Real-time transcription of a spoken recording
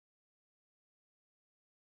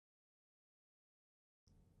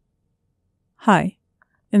Hi,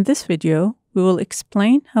 in this video, we will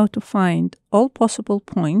explain how to find all possible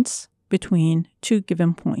points between two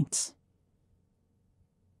given points.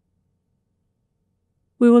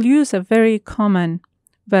 We will use a very common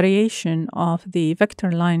variation of the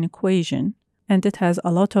vector line equation, and it has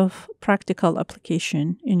a lot of practical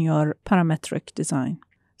application in your parametric design.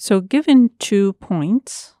 So given 2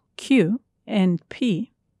 points, Q and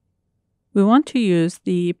P, we want to use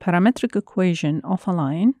the parametric equation of a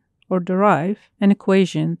line or derive an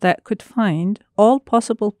equation that could find all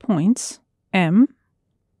possible points, M,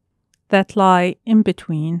 that lie in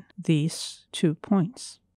between these 2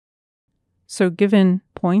 points. So given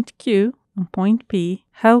point Q and point P,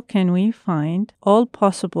 how can we find all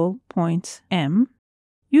possible points M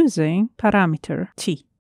using parameter T?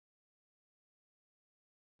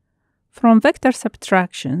 From vector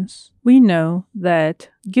subtractions, we know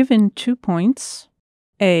that given 2 points,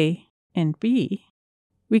 A and B,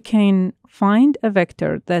 we can find a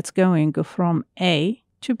vector that's going from A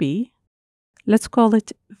to B. Let's call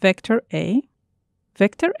it vector A.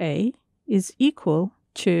 Vector A is equal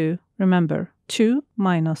to, remember, 2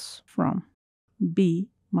 minus from B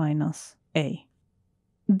minus A.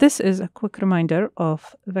 This is a quick reminder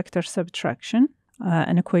of vector subtraction,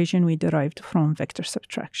 an equation we derived from vector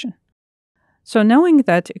subtraction. So knowing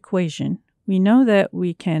that equation, we know that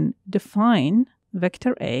we can define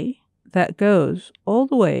vector A that goes all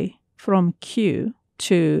the way from Q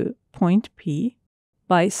to point P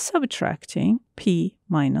by subtracting P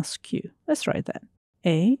minus Q. Let's write that.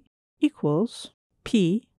 A equals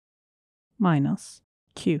P minus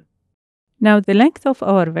Q. Now the length of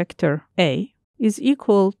our vector A is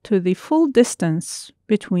equal to the full distance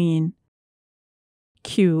between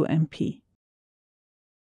Q and P.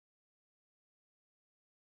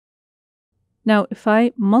 Now if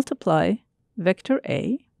I multiply vector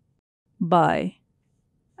A by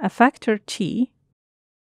a factor T,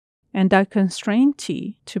 and I constrain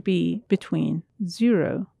T to be between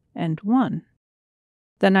 0 and 1,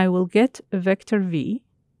 then I will get a vector V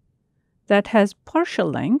that has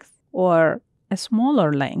partial length or a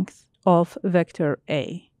smaller length of vector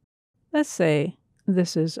A. Let's say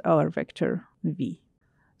this is our vector V.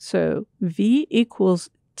 So V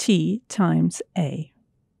equals T times A.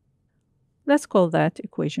 Let's call that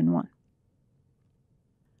equation 1.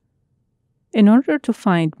 In order to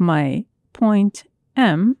find my point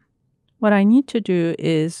M, what I need to do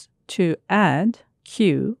is to add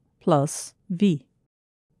Q plus V.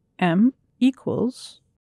 M equals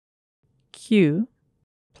Q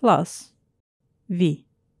plus V.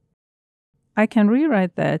 I can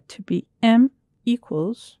rewrite that to be M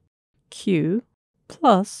equals Q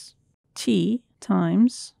plus T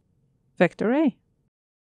times vector A.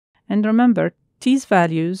 And remember, T's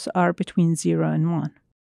values are between 0 and 1.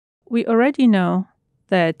 We already know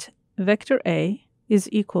that vector A is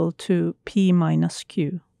equal to P minus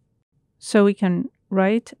Q. So we can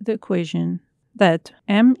write the equation that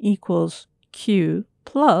M equals Q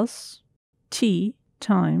plus T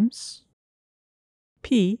times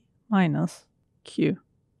P minus Q.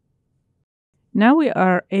 Now we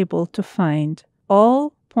are able to find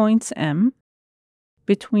all points M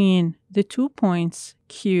between the 2 points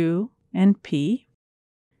Q and P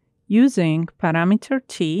using parameter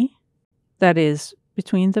T, that is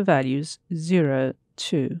between the values 0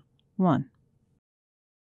 to 1.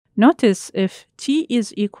 Notice if T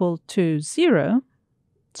is equal to 0,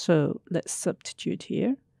 so let's substitute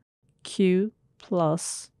here, Q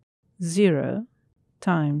plus 0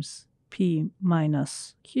 times P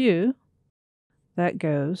minus Q, that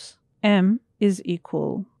goes M is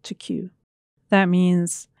equal to Q. That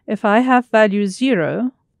means if I have value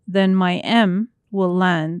 0, then my M will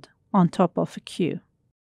land on top of a Q.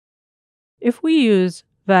 If we use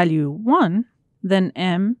value 1, then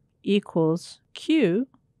M equals Q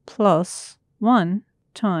plus 1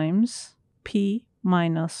 times P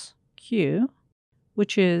minus Q,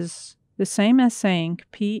 which is the same as saying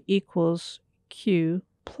P equals Q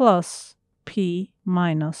plus P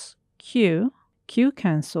minus Q. Q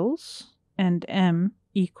cancels, and M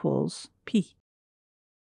equals P.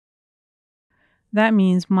 That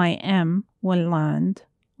means my M will land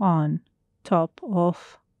on top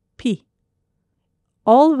of P.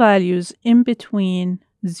 All values in between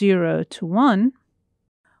 0 to 1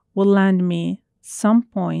 will land me some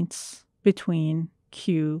points between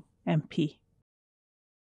Q and P.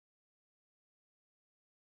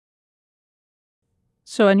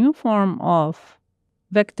 So a new form of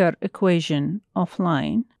vector equation of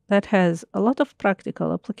line that has a lot of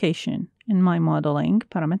practical application in my modeling,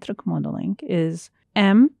 parametric modeling, is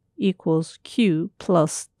M equals Q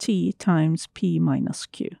plus T times P minus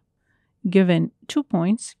Q. given 2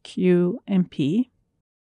 points, Q and P,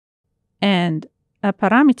 and a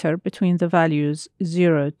parameter between the values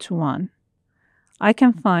 0 to 1, I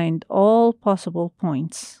can find all possible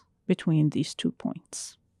points between these 2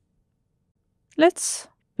 points. Let's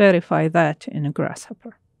verify that in a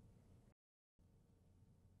grasshopper.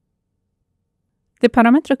 The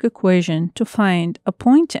parametric equation to find a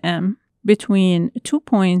point M between 2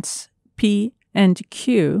 points P and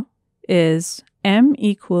Q is M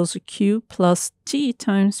equals Q plus T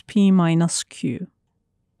times P minus Q,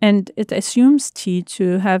 and it assumes T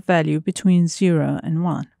to have value between 0 and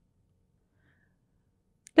 1.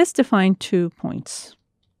 Let's define 2 points.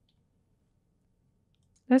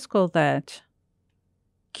 Let's call that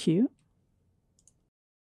Q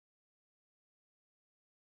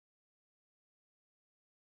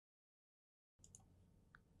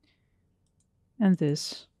and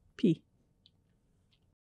this P.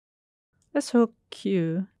 Let's hook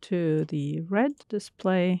Q to the red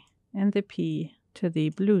display and the P to the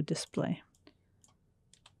blue display.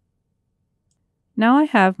 Now I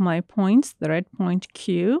have my points, the red point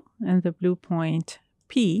Q and the blue point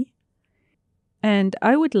P, and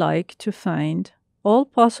I would like to find all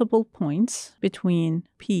possible points between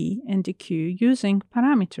P and Q using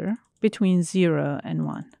parameter between 0 and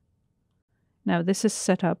 1. Now this is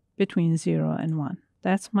set up between 0 and 1.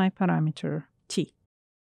 That's my parameter T.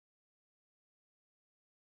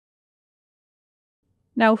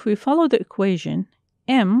 Now if we follow the equation,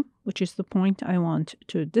 M, which is the point I want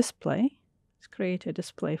to display, let's create a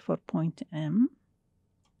display for point M.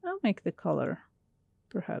 I'll make the color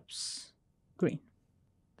perhaps green.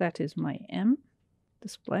 That is my M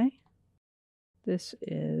display. This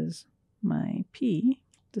is my P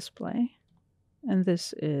display. And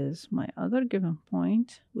this is my other given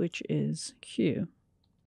point, which is Q.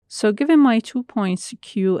 So given my 2 points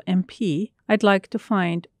Q and P, I'd like to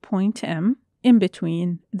find point M in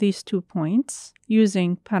between these 2 points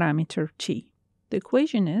using parameter T. The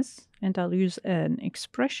equation is, and I'll use an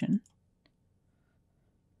expression,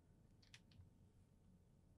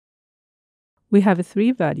 we have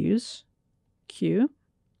 3 values, Q,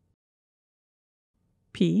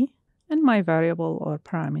 P, and my variable or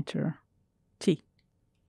parameter T.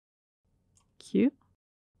 Q,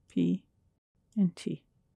 P, and T.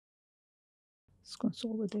 Let's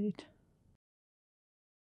consolidate.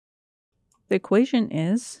 The equation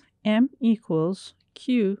is M equals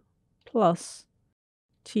Q plus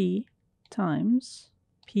T times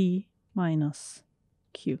P minus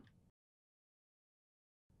Q.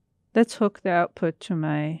 Let's hook the output to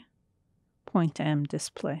my point M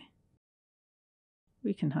display.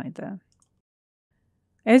 We can hide that.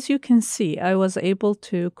 As you can see, I was able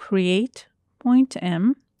to create point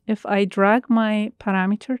M. If I drag my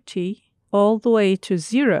parameter T all the way to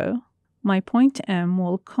 0, my point M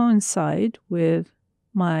will coincide with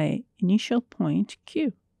my initial point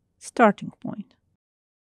Q, starting point.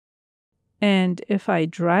 And if I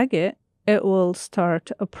drag it, it will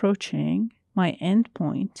start approaching my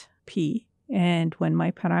endpoint P, and when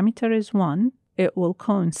my parameter is 1, it will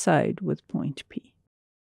coincide with point P.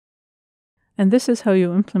 And this is how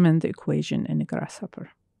you implement the equation in a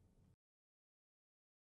grasshopper.